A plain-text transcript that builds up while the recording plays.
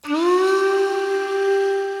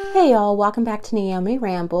Hey y'all, welcome back to Naomi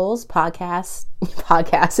Rambles podcast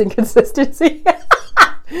inconsistency.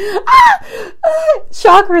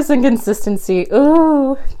 Chakras and consistency.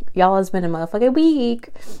 Ooh, y'all, has been a motherfucking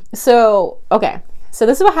week. So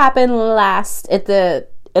this is what happened at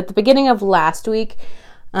the beginning of last week.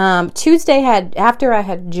 Tuesday after I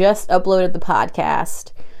had just uploaded the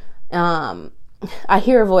podcast, I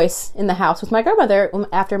hear a voice in the house with my grandmother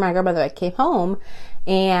after my grandmother came home,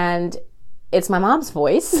 and it's my mom's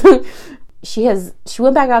voice. She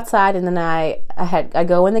went back outside, and then I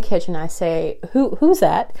go in the kitchen. I say, who's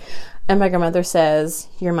that? And my grandmother says,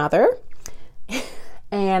 your mother.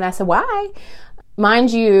 And I said, why?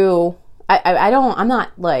 Mind you, I'm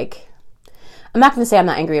not going to say I'm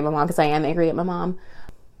not angry at my mom, because I am angry at my mom.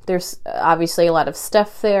 There's obviously a lot of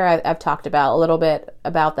stuff there. I've talked about a little bit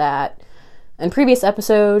about that in previous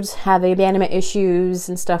episodes, having abandonment issues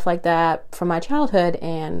and stuff like that from my childhood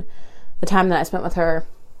and the time that I spent with her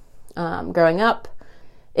growing up.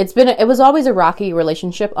 It was always a rocky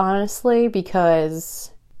relationship, honestly,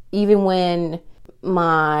 because even when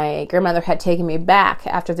my grandmother had taken me back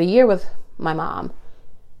after the year with my mom,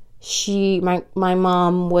 my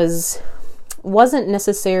mom wasn't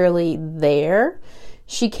necessarily there.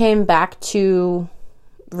 She came back to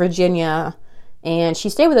Virginia and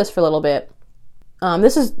she stayed with us for a little bit.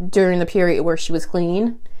 This is during the period where she was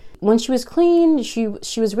clean. When she was clean, she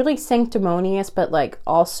was really sanctimonious, but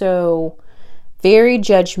also very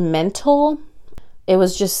judgmental. It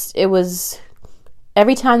was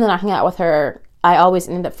every time that I hung out with her, I always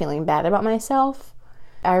ended up feeling bad about myself.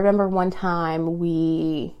 I remember one time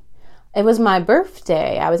it was my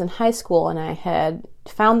birthday. I was in high school and I had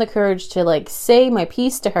found the courage to say my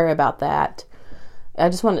piece to her about that. I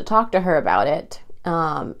just wanted to talk to her about it.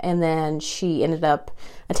 And then she ended up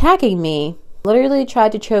attacking me. Literally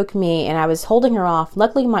tried to choke me, and I was holding her off.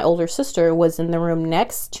 Luckily, my older sister was in the room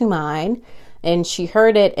next to mine, and she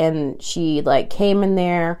heard it, and she came in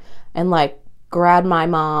there and grabbed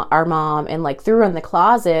our mom, and threw her in the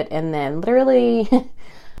closet. And then literally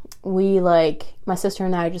we my sister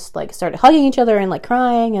and I just started hugging each other and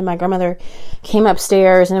crying, and my grandmother came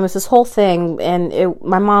upstairs, and it was this whole thing. And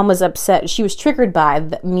my mom was upset. She was triggered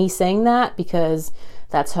by me saying that, because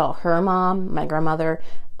that's how her mom, my grandmother,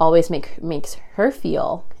 always makes her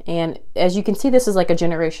feel. And as you can see, this is a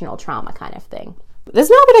generational trauma kind of thing. That's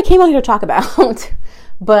not what I came out here to talk about,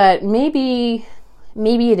 but maybe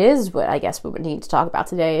it is what I guess we would need to talk about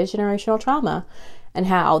today, is generational trauma and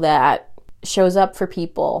how that shows up for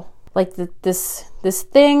people. This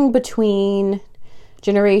thing between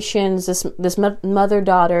generations, this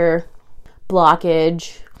mother-daughter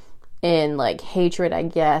blockage and hatred, I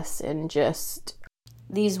guess, and just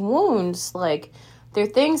these wounds, they're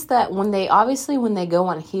things that when they go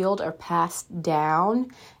unhealed are passed down.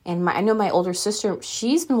 And I know my older sister,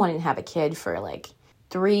 she's been wanting to have a kid for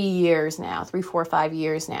 3 years now, 3, 4, 5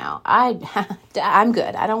 years now. I'm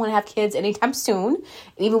good. I don't want to have kids anytime soon.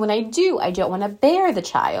 And even when I do, I don't want to bear the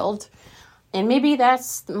child. And maybe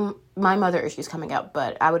that's my mother issues coming up,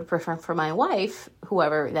 but I would prefer for my wife,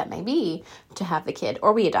 whoever that may be, to have the kid,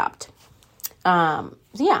 or we adopt.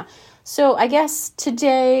 Yeah. So I guess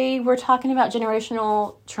today we're talking about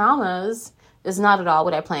generational traumas. Is not at all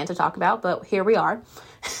what I planned to talk about, but here we are.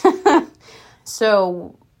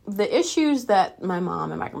 So the issues that my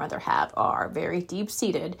mom and my grandmother have are very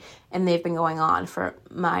deep-seated, and they've been going on for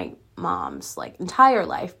my mom's entire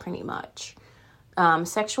life, pretty much.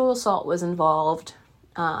 Sexual assault was involved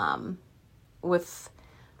with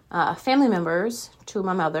family members to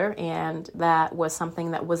my mother, and that was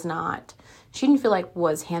something that she didn't feel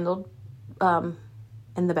was handled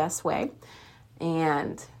in the best way.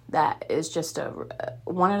 And that is just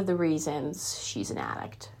one of the reasons she's an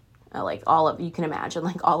addict. You can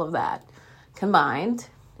imagine, all of that combined,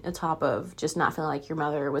 on top of just not feeling like your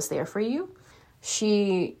mother was there for you.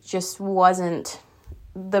 She just wasn't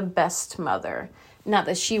the best mother. Not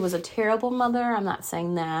that she was a terrible mother. I'm not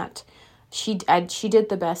saying that. She did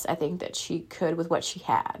the best, I think, that she could with what she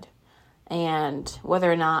had. And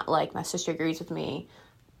whether or not, my sister agrees with me,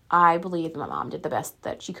 I believe my mom did the best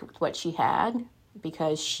that she could with what she had,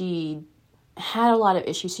 because she had a lot of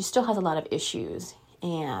issues. She still has a lot of issues,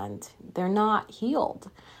 and they're not healed.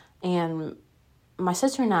 And my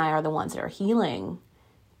sister and I are the ones that are healing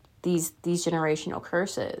these generational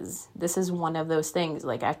curses. This is one of those things.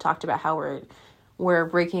 I've talked about how we're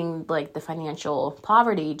breaking the financial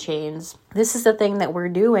poverty chains. This is the thing that we're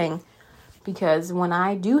doing, because when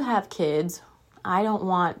I do have kids, I don't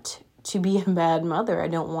want to be a bad mother. I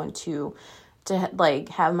don't want to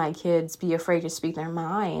have my kids be afraid to speak their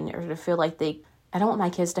mind, or to feel I don't want my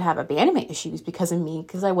kids to have abandonment issues because of me,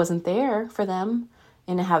 because I wasn't there for them.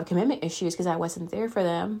 and I have commitment issues because I wasn't there for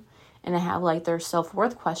them, and I have like their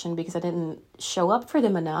self-worth question because I didn't show up for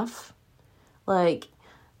them enough. Like,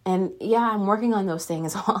 and yeah, I'm working on those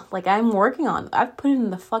things. Like, I've put in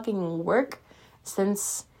the fucking work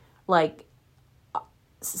since like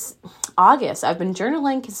August. I've been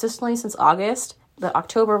journaling consistently since August. But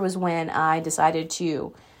October was when I decided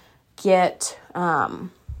to get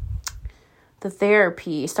start the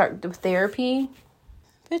therapy.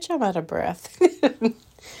 Bitch, I'm out of breath.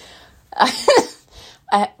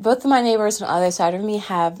 Both of my neighbors on the other side of me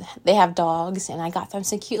have dogs, and I got them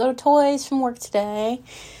some cute little toys from work today.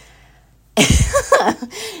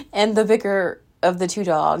 And the bigger of the two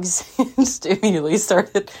dogs just immediately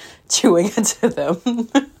started chewing into them.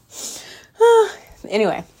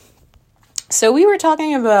 Anyway, so we were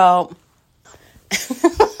talking about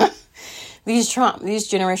these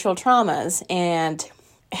generational traumas, and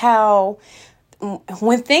how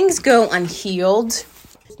when things go unhealed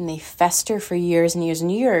and they fester for years and years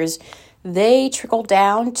and years, they trickle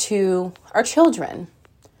down to our children,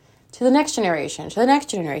 to the next generation, to the next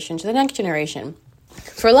generation, to the next generation.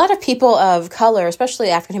 For a lot of people of color, especially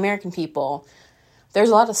African American people, there's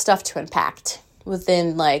a lot of stuff to unpack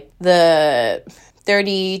within like the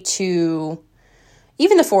 30 to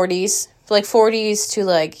even the 40s, like 40s to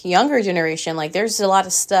like younger generation. Like, there's a lot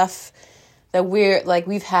of stuff that we're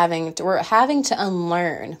having to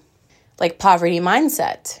unlearn, like poverty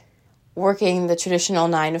mindset, working the traditional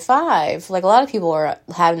 9 to 5. Like, a lot of people are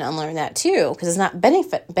having to unlearn that too, because it's not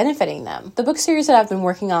benefiting them. The book series that I've been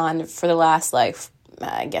working on for the last I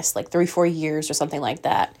guess 3-4 years or something like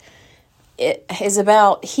that, it is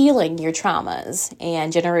about healing your traumas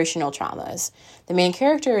and generational traumas. The main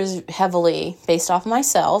character is heavily based off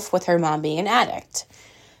myself, with her mom being an addict,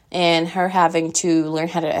 and her having to learn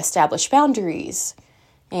how to establish boundaries,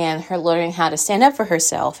 and her learning how to stand up for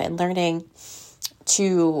herself, and learning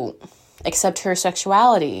to accept her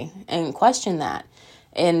sexuality and question that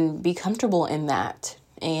and be comfortable in that,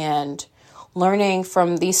 and learning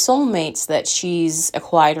from these soulmates that she's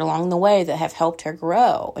acquired along the way that have helped her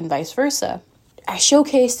grow, and vice versa. I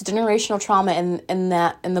showcased the generational trauma in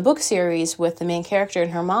the book series with the main character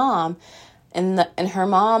and her mom, and her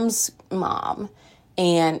mom's mom.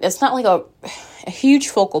 And it's not like a huge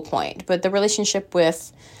focal point, but the relationship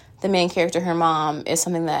with the main character, her mom, is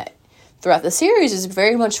something that throughout the series is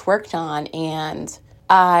very much worked on. And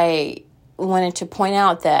I wanted to point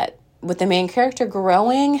out that with the main character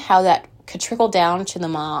growing, how that could trickle down to the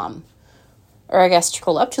mom, or I guess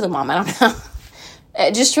trickle up to the mom. I don't know.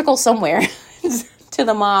 It just trickles somewhere to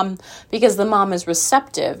the mom, because the mom is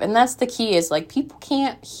receptive. And that's the key, is like, people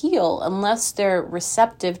can't heal unless they're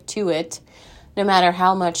receptive to it, no matter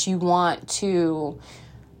how much you want to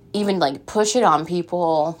even like push it on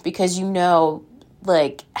people, because you know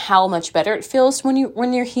like how much better it feels when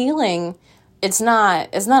you're healing. It's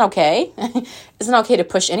not okay. It's not okay to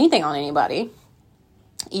push anything on anybody,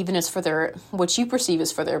 even if it's for what you perceive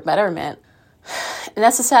as for their betterment. And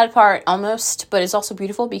that's the sad part almost, but it's also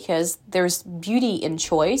beautiful, because there's beauty in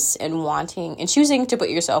choice and wanting and choosing to put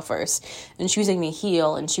yourself first, and choosing to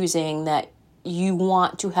heal, and choosing that you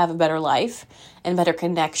want to have a better life and better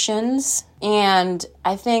connections. And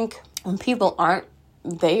I think when people aren't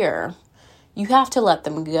there, you have to let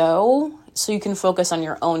them go so you can focus on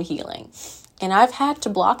your own healing. And I've had to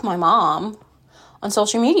block my mom on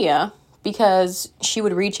social media because she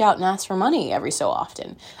would reach out and ask for money every so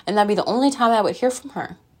often. And that'd be the only time I would hear from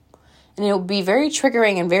her. And it would be very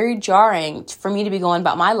triggering and very jarring for me to be going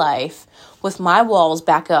about my life with my walls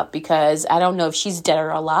back up, because I don't know if she's dead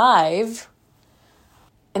or alive.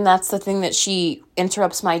 And that's the thing that she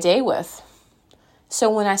interrupts my day with. So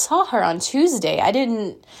when I saw her on Tuesday,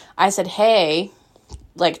 I said, hey,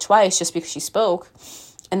 like twice, just because she spoke.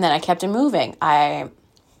 And then I kept it moving. I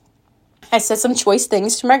said some choice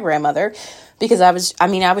things to my grandmother because I was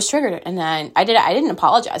triggered. And then I didn't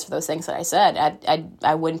apologize for those things that I said.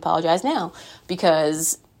 I wouldn't apologize now,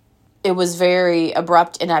 because it was very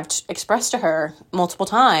abrupt. And I've expressed to her multiple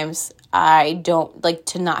times, I don't like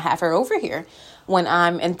to not have her over here when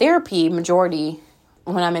I'm in therapy,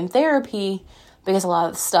 because a lot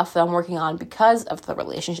of the stuff that I'm working on because of the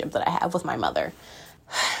relationship that I have with my mother.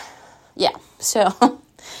 Yeah. So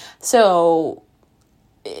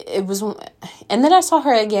it was, and then I saw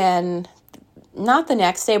her again, not the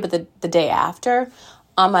next day, but the day after,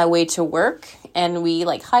 on my way to work, and we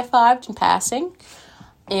like high-fived in passing.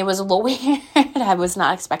 And it was a little weird. I was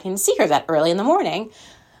not expecting to see her that early in the morning.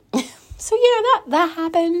 So yeah, that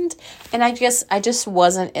happened. And I just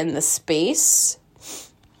wasn't in the space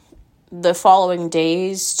the following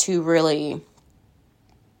days to really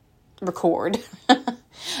record.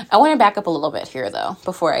 I want to back up a little bit here, though,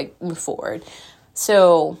 before I move forward.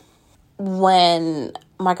 So when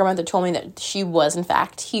my grandmother told me that she was, in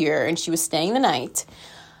fact, here and she was staying the night,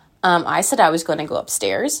 I said I was going to go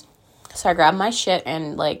upstairs. So I grabbed my shit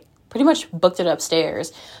and, like, pretty much booked it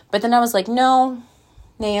upstairs. But then I was like, no,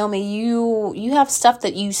 Naomi, you have stuff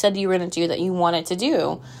that you said you were going to do that you wanted to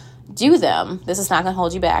do. Do them. This is not going to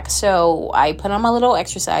hold you back. So I put on my little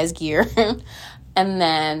exercise gear and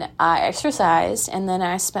then I exercised, and then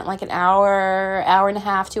I spent like an hour and a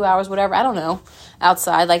half, 2 hours, whatever, I don't know,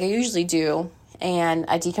 outside like I usually do. And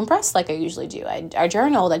I decompressed like I usually do. I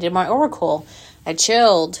journaled. I did my oracle. I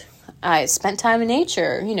chilled. I spent time in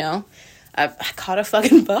nature, you know. I caught a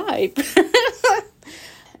fucking vibe.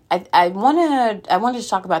 I wanted to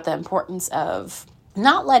talk about the importance of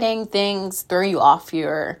not letting things throw you off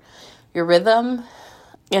your rhythm.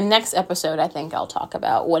 In next episode, I think I'll talk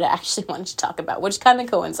about what I actually wanted to talk about, which kind of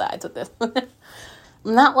coincides with this.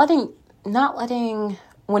 Not letting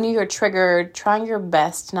when you're triggered, trying your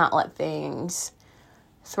best to not let things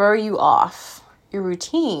throw you off your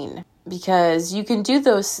routine, because you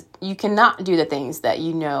cannot do the things that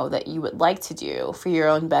you know that you would like to do for your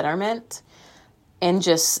own betterment and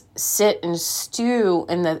just sit and stew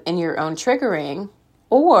in your own triggering,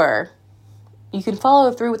 or you can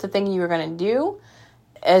follow through with the thing you were going to do.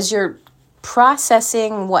 As you're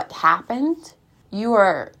processing what happened, you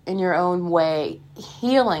are in your own way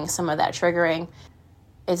healing some of that triggering.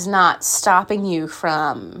 It's not stopping you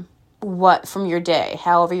from your day,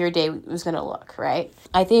 however your day was going to look, right?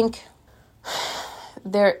 I think I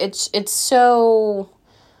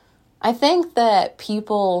think that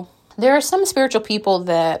there are some spiritual people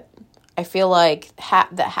that I feel like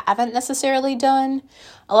that haven't necessarily done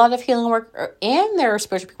a lot of healing work, and there are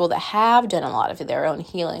spiritual people that have done a lot of their own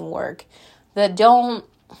healing work that don't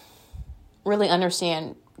really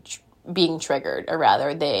understand being triggered, or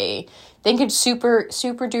rather they think it's super,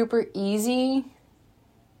 super duper easy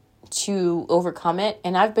to overcome it.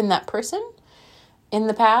 And I've been that person in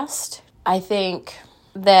the past. I think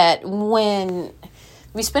that when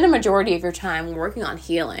we spend a majority of your time working on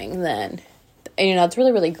healing, then, you know, it's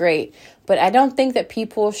really, really great. But I don't think that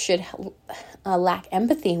people should lack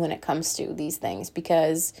empathy when it comes to these things,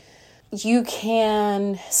 because you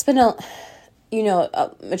can spend a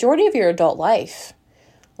majority of your adult life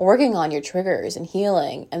working on your triggers and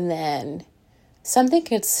healing, and then something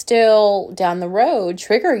could still down the road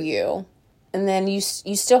trigger you, and then you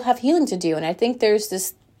still have healing to do. And I think there's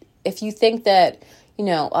this, if you think that, you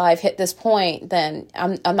know, I've hit this point, then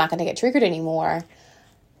I'm not going to get triggered anymore.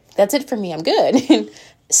 That's it for me. I'm good.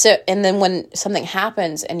 So, and then when something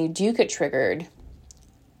happens and you do get triggered,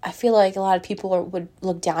 I feel like a lot of people would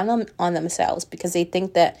look down on themselves because they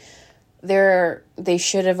think that they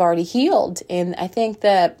should have already healed. And I think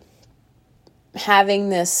that having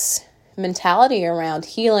this mentality around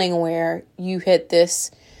healing where you hit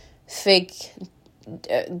this fake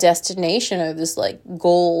destination, or this like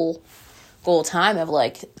goal time of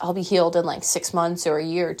like, I'll be healed in like 6 months or a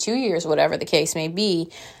year or 2 years, whatever the case may be.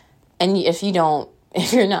 And if you're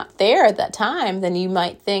not there at that time, then you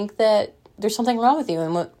might think that there's something wrong with you.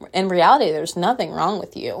 And in reality, there's nothing wrong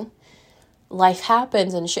with you. Life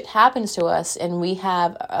happens and shit happens to us, and we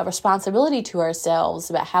have a responsibility to ourselves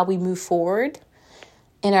about how we move forward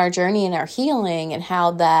in our journey and our healing, and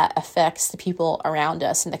how that affects the people around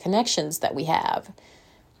us and the connections that we have.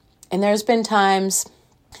 And there's been times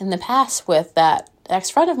in the past with that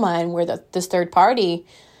ex-friend of mine where this third party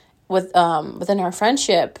within our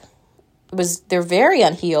friendship they're very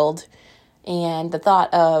unhealed, and the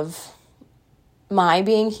thought of my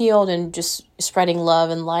being healed and just spreading love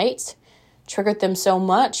and light triggered them so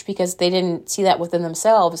much because they didn't see that within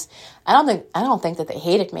themselves. I don't think that they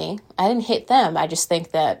hated me. I didn't hate them. I just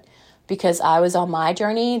think that because I was on my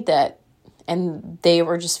journey and they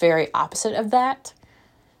were just very opposite of that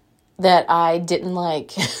I didn't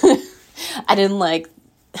like I didn't like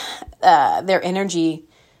their energy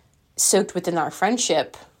soaked within our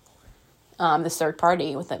friendship, this third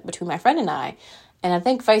party between my friend and I. And I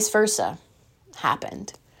think vice versa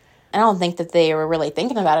happened. I don't think that they were really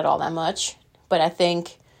thinking about it all that much, but I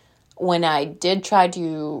think when I did try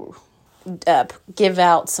to give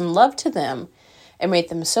out some love to them, it made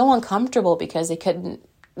them so uncomfortable because they couldn't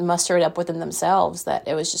muster it up within themselves that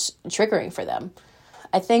it was just triggering for them.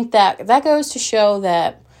 I think that goes to show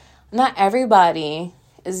that not everybody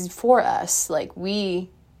is for us. Like we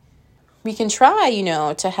can try,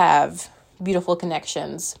 to have beautiful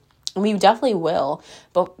connections. And we definitely will,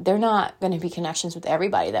 but they're not going to be connections with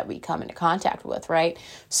everybody that we come into contact with, right?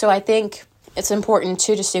 So I think it's important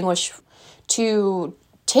to distinguish, to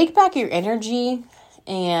take back your energy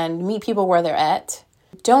and meet people where they're at.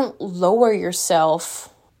 don't lower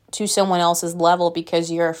yourself to someone else's level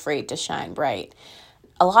because you're afraid to shine bright.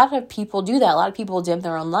 A lot of people do that. A lot of people dim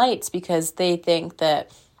their own lights because they think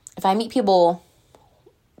that if I meet people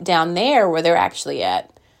down there where they're actually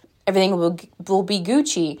at, everything will be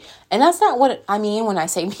Gucci. And that's not what I mean when I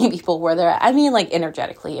say meet people where they're at. I mean, like,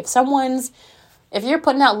 energetically. If you're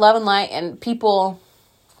putting out love and light and people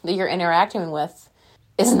that you're interacting with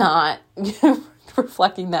is not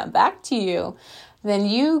reflecting that back to you, then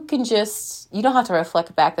you don't have to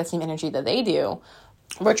reflect back the same energy that they do.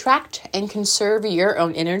 Retract and conserve your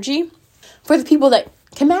own energy for the people that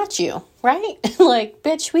can match you, right? Like,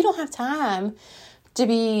 bitch, we don't have time to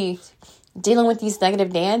be dealing with these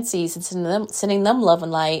negative Nancy's and sending them love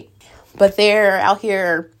and light, but they're out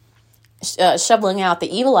here shoveling out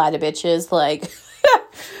the evil eye to bitches. Like,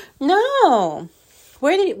 no,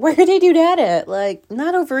 where did they do that at? Like,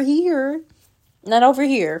 not over here.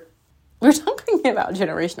 We're talking about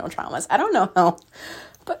generational traumas. I don't know how,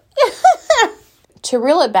 but to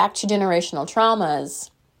reel it back to generational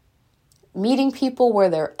traumas, meeting people where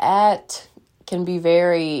they're at can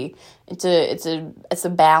be it's a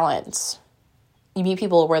balance. You meet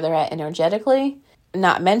people where they're at energetically,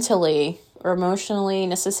 not mentally or emotionally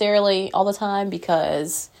necessarily all the time,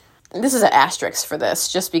 because this is an asterisk for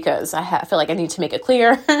this, just because I feel like I need to make it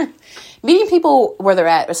clear. Meeting people where they're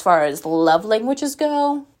at as far as love languages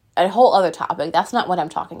go, a whole other topic. That's not what I'm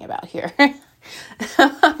talking about here.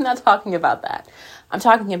 I'm not talking about that. I'm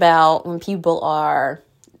talking about when people are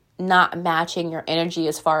not matching your energy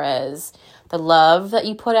as far as the love that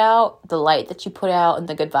you put out, the light that you put out, and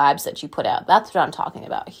the good vibes that you put out. That's what I'm talking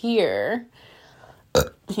about here.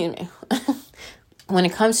 Excuse me. When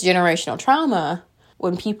it comes to generational trauma,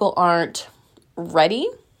 when people aren't ready,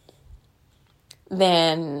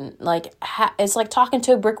 then it's like talking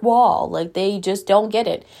to a brick wall. Like, they just don't get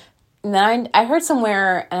it. And then I heard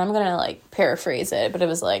somewhere, and I'm gonna like paraphrase it, but it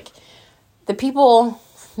was like, the people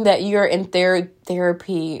that you're in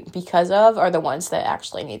therapy because of are the ones that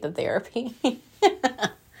actually need the therapy.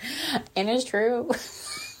 And it's true.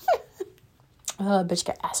 Oh, bitch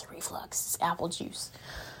got acid reflux. It's apple juice.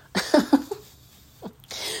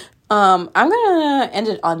 I'm gonna end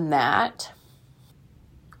it on that.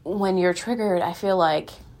 When you're triggered, I feel like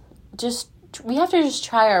we have to just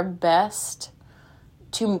try our best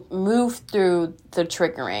to move through the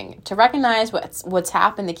triggering, to recognize what's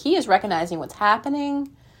happened. The key is recognizing what's happened,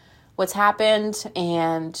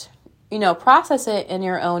 and, process it in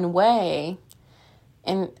your own way,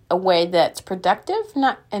 in a way that's productive,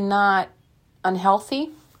 not unhealthy.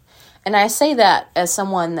 And I say that as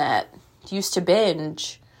someone that used to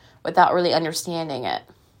binge without really understanding it.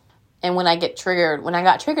 And when I got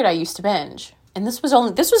triggered, I used to binge. And this was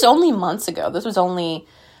only months ago. This was only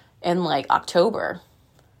in like October.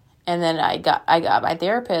 And then I got my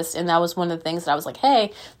therapist, and that was one of the things that I was like,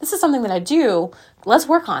 hey, this is something that I do. Let's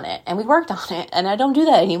work on it. And we worked on it, and I don't do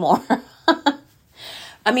that anymore.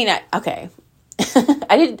 I mean, okay.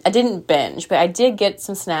 I didn't binge, but I did get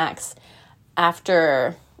some snacks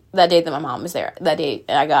after that day that my mom was there. That day,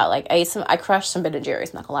 and I crushed some Ben &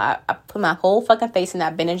 Jerry's, not gonna lie. I put my whole fucking face in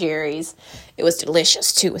that Ben & Jerry's. It was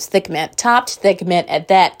delicious, too. It was thick mint. Topped thick mint at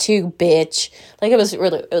that, too, bitch. Like, it was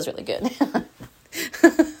really good.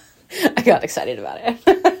 I got excited about it.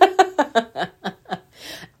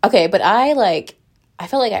 Okay, but I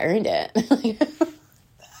felt like I earned it.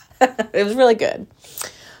 It was really good.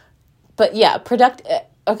 But yeah, productive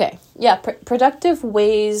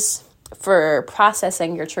ways for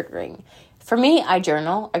processing your triggering. For me, I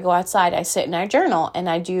journal. I go outside, I sit and I journal, and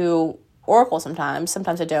I do oracle sometimes.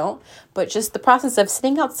 Sometimes I don't. But just the process of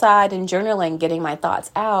sitting outside and journaling, getting my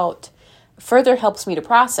thoughts out, further helps me to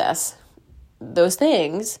process those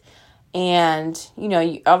things. And,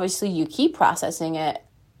 obviously you keep processing it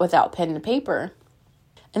without pen and paper.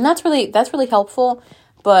 And that's really helpful.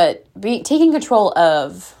 But taking control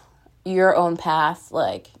of your own path,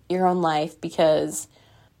 like your own life, because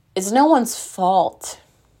it's no one's fault,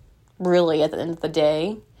 really, at the end of the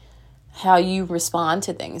day, how you respond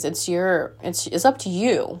to things. It's up to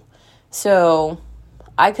you. So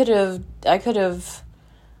I could have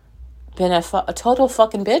been a total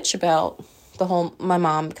fucking bitch about my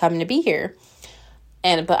mom coming to be here.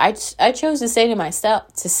 But I chose to stay to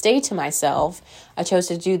myself. I chose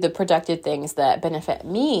to do the productive things that benefit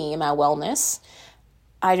me and my wellness.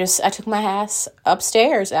 I took my ass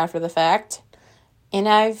upstairs after the fact, and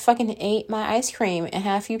I fucking ate my ice cream and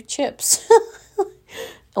had a few chips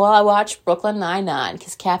while I watched Brooklyn Nine-Nine,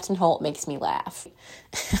 because Captain Holt makes me laugh.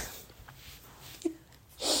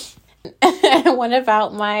 And what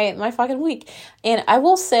about my fucking week? And I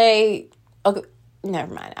will say, okay,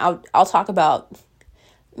 never mind. I'll talk about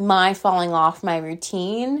my falling off my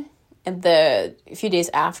routine and the few days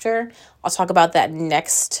after, I'll talk about that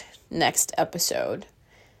next episode.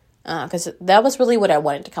 Because that was really what I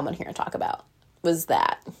wanted to come on here and talk about, was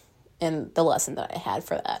that and the lesson that I had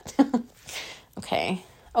for that. Okay,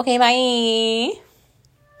 bye.